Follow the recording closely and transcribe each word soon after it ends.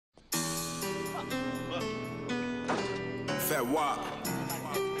Fat Wop,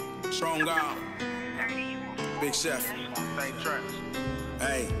 Strong Out, Big Chef.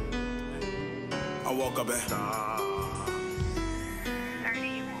 Hey, I woke up and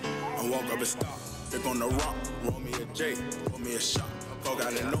stop. They're gonna rock, roll me a J, roll me a shot. Folk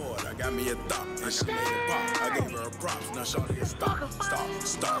got ignored, I got me a thought, and she made it pop. I gave her a props, now Shawty a star.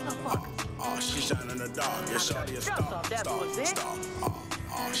 She shine in the dark, yeah, Shawty a star.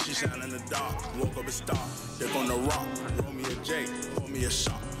 She shine in the dark, woke up and stop. They're gonna rock, roll me a J, roll me a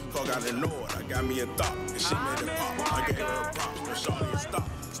shot. Folk got ignored, I got me a thought, and she made it pop. I gave her a props, now Shawty a star.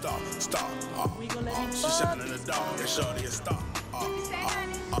 She shine in the dark, yeah, Shawty a star.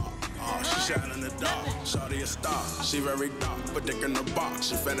 She shine in the dark, Shawty a star. She very dark, but dick in the box.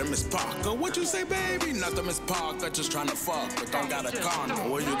 She fed her Miss Parker. What you say, baby? Nothing, Miss Parker, just trying to fuck, but don't got a condom.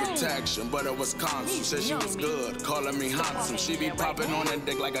 Well, you protection, but it was constant. Said she was good, calling me handsome. She be popping on that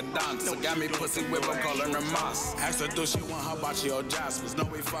dick like a dancer. Got me pussy whip, I'm calling her moss. Asked her, do she want her bocce or Jaspers? No,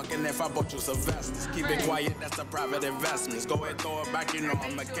 we fucking if I bought you Sylvester's. Keep it quiet, that's a private investment. Go ahead, throw it back, you know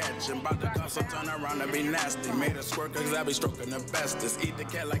I'ma catch him. About to come, so turn around and be nasty. Made her squirt, cause I be stroking the bestest. Eat the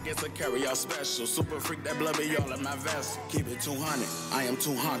cat like it's a carry-out special. Super freak, that blood be all in my vest. Keep it 200, I am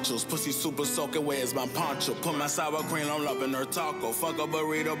 2 honchos. Pussy super soaking, where's my poncho? Put my sour cream, I'm loving her taco. Fuck a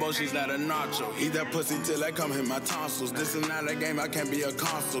burrito, but she's not a nacho. Eat that pussy till I come hit my tonsils. This is not a game, I can't be a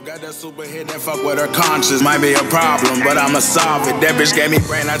console. Got that super hit that fuck with her conscience. Might be a problem, but I'ma solve it. That bitch gave me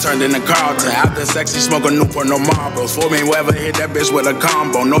brain, I turned into Carlton. After sexy, smoke a Newport, no Marlboros. For me, whoever hit that bitch with a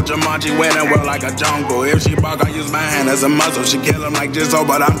combo. No Jumanji, wedding world like a jungle. If she bark, I use my hand as a muzzle. She kill him like Jizzo,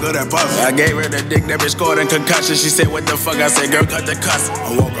 but I'm good at puzzle. I gave her the dick, that bitch caught in concussion. She said, what the fuck? I said, girl, cut the cuss.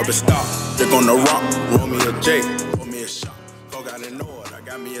 I woke up and stopped. They're gonna rock, roll me a J, roll me a shot. Folk got ignored, I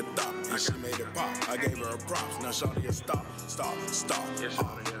got me a thought, and she made it pop. I gave her a props, now Shawty a star.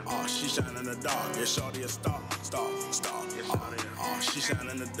 She shine in the dark, yeah, Shawty a star. She shine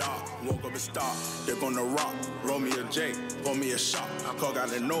in the dark, woke up and stop. They're gonna rock, roll me a J, roll me a shot. Folk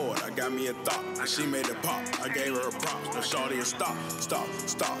got ignored, I got me a thought, and she made it pop. I gave her a props, now Shawty a star.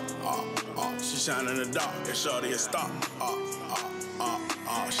 She shine in the dark, yeah, Shawty a star.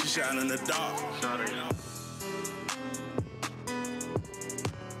 She shine in the dark. Shawty.